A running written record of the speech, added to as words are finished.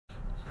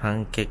パ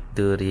ンケーキ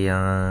ドゥリ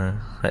アン。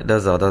はい、どう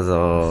ぞどう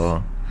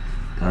ぞ。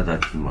いただ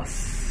きま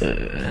す。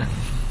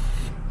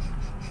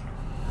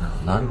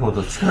なるほ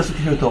ど、近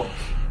づけると。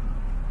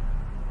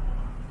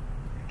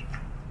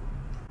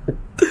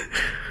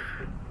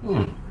う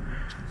ん。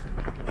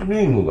ク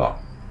リームが。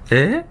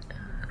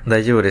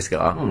大丈夫です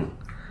か？うん。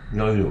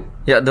大丈夫。い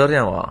や、ドリ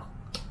アンは？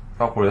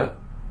あ、これ？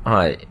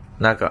はい。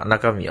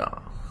中身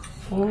は？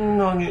そん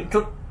なに、ち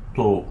ょっ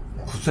と、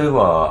癖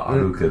はあ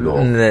るけど。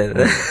ね。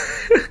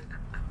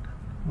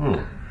うん。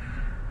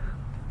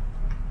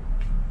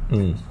う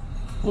ん。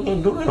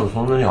ドリアン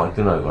そんなに入っ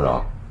てないか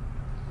ら。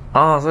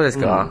ああ、そうです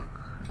か？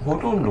ほ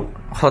と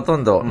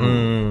んど。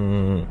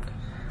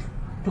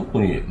特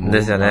に。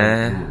ですよ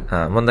ね。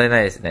問題な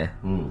いですね。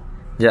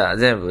じゃあ、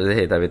全部ぜ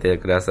ひ食べて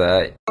くだ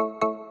さい。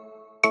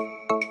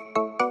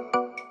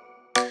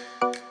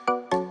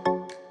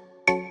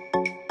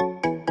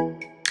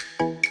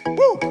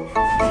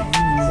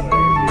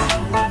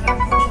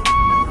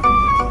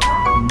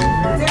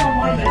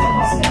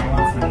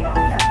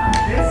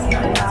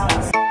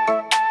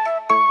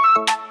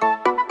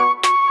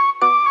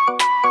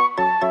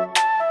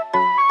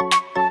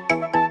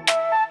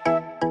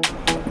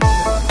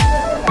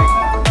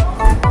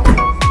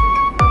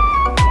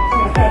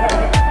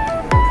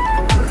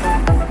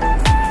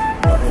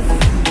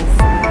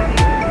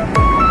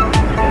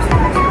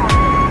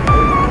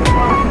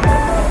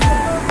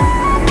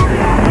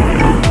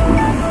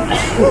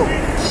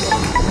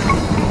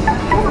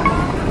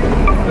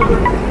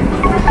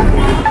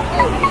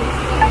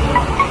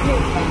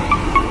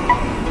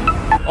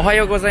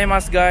Ohayo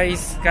gozaimasu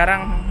guys.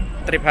 Sekarang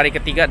trip hari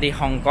ketiga di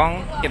Hong Kong.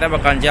 Kita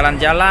bakalan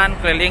jalan-jalan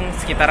keliling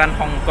sekitaran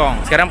Hong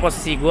Kong. Sekarang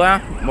posisi gua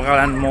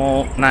bakalan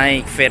mau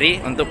naik ferry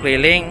untuk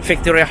keliling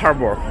Victoria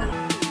Harbour.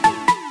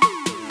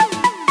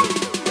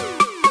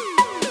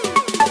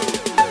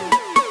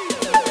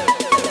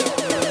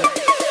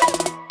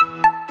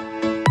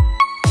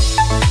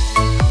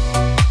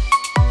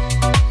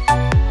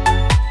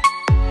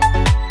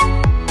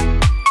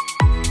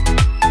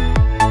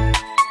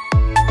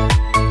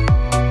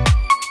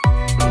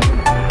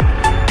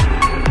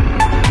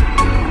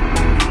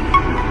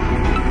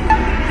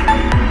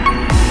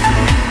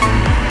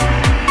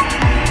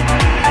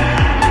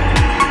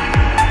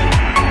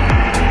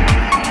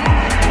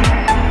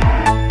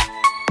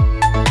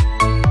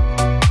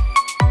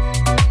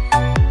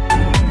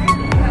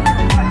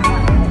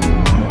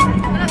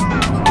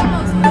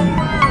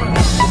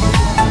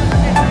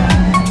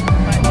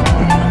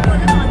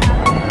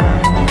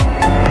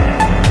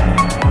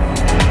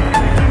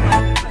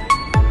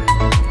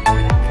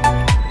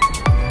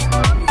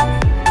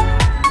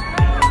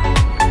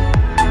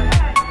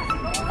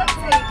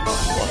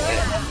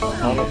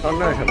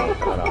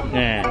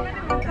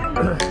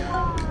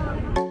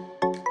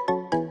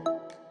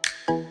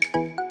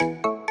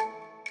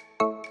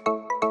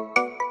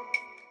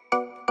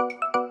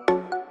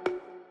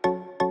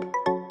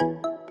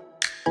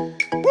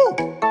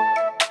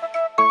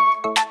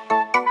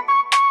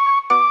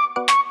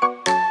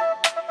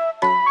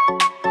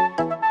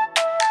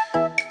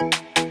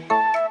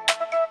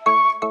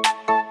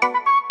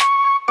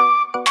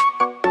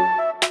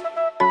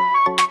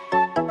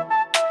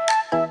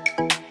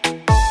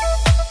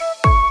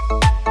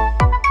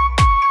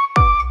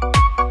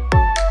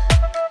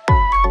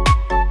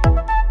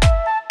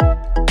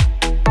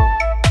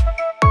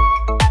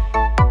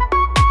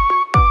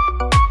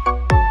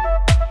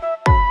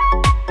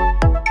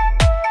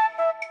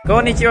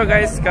 Konnichiwa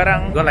guys,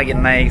 sekarang gue lagi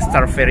naik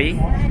Star Ferry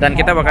dan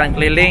kita bakalan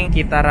keliling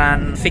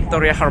sekitaran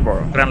Victoria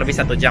Harbour kurang lebih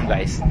 1 jam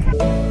guys.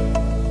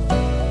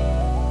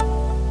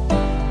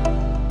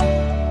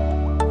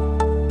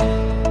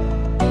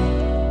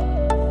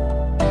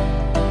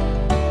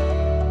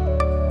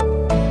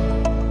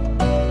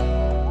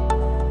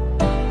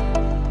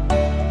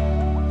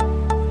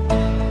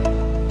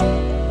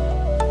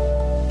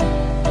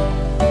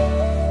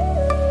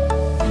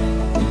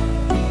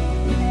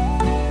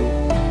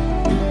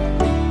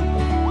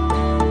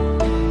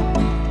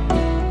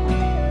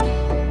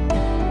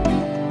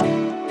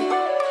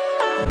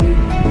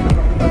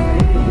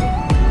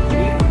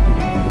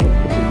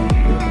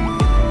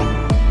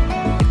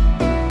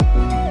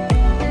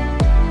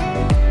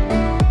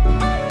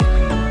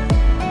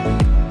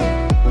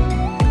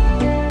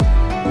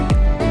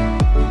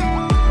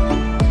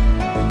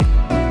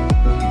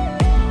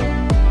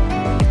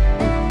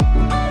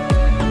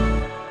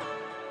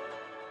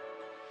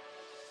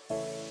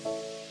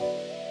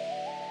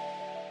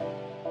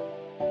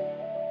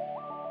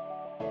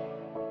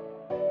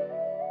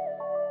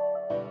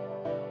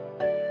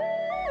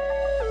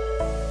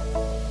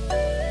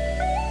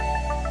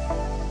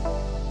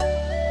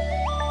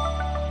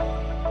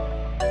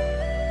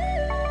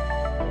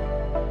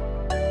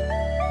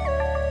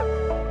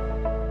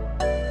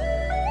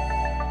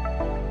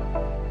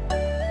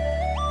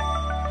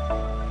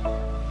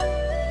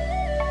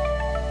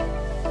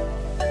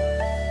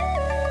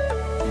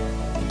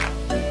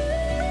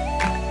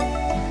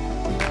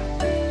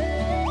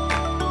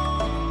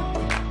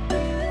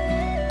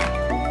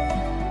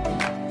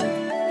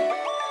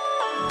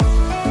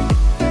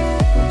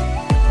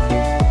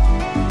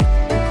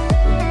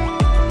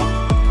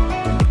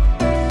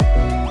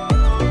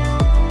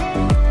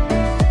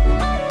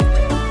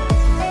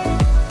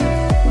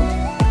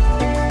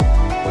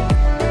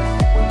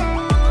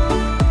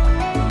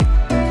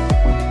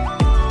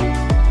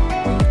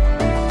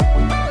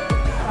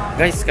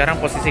 Guys, sekarang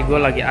posisi gue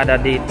lagi ada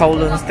di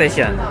Kowloon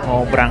Station,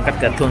 mau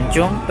berangkat ke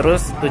Tunjung.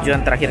 Terus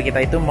tujuan terakhir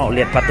kita itu mau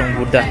lihat patung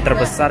Buddha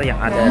terbesar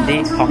yang ada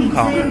di Hong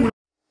Kong.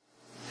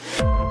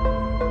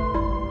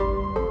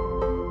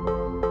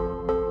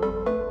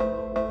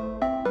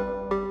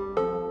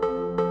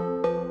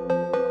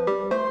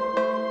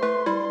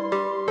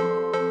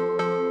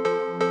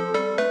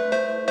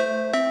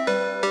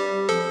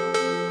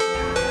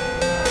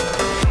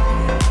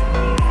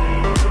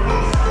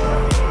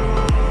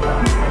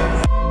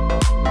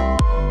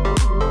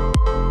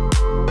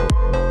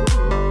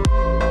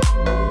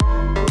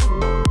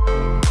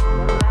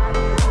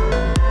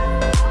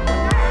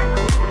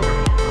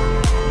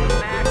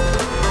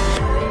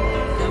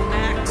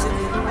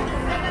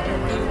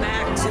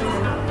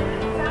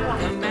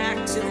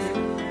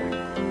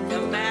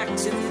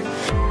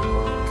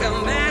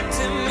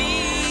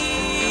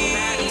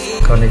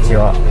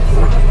 Konnichiwa.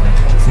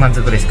 満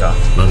足ですか？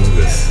満足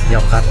です。よ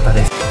かった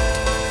です。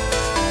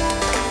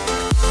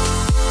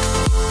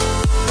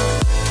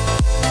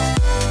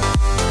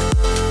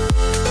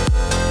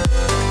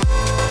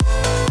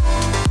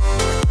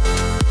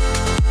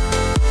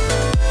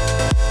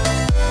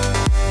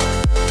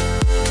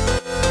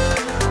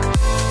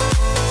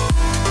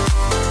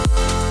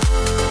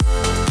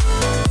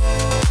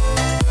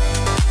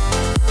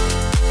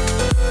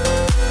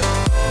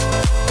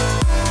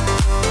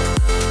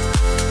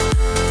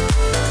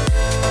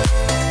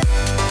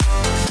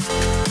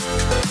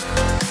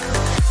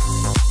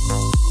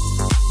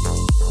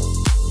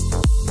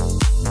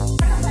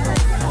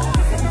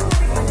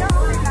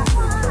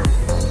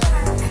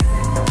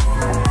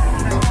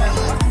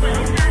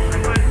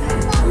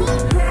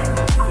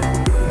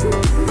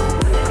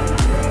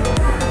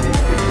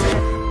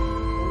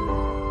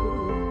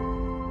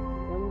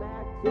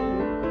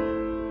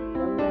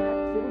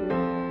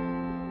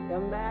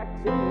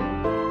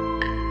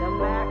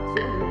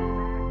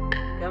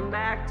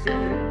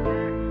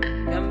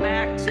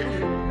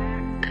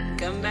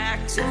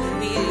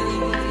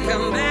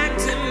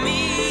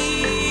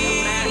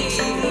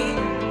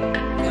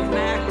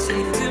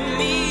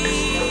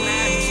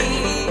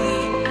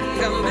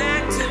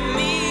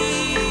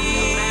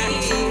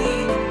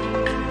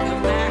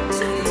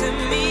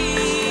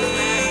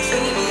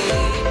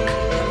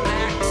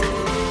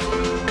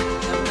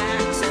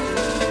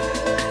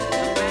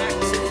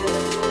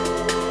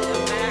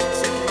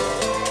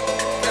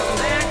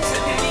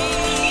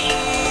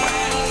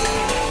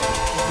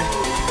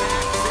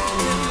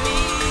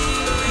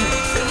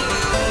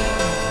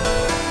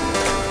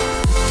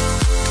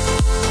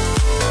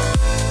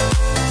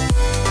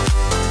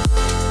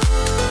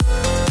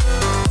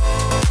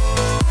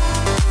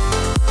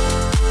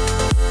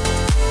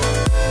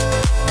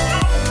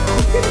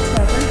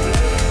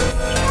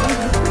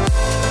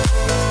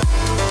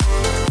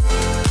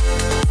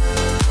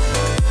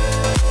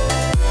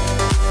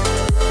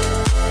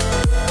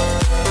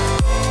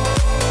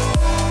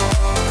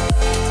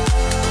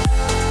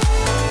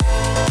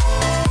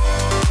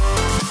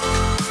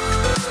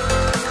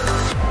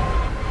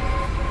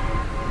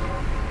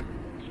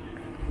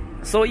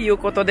そういう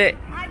ことで、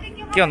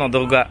今日の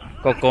動画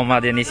ここま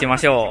でにしま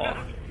しょ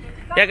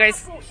う。Ya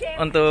guys,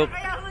 untuk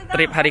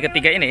trip hari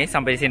ketiga ini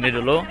sampai sini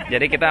dulu.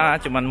 Jadi kita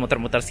cuman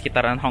muter-muter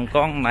sekitaran Hong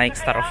Kong, naik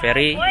Star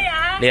Ferry,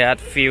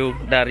 lihat view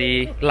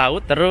dari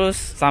laut,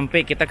 terus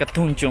sampai kita ke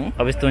Tunjung.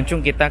 Habis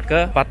Tunjung kita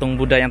ke patung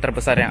Buddha yang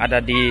terbesar yang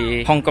ada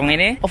di Hong Kong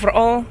ini.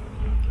 Overall,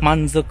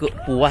 manzuk,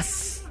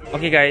 puas.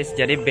 Oke guys,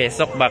 jadi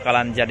besok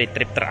bakalan jadi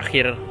trip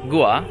terakhir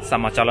gua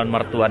sama calon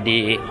mertua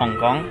di Hong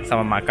Kong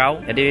sama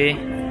Macau. Jadi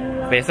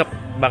besok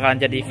bakalan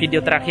jadi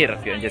video terakhir.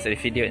 Jadi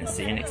video in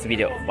see you next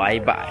video.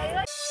 Bye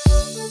bye.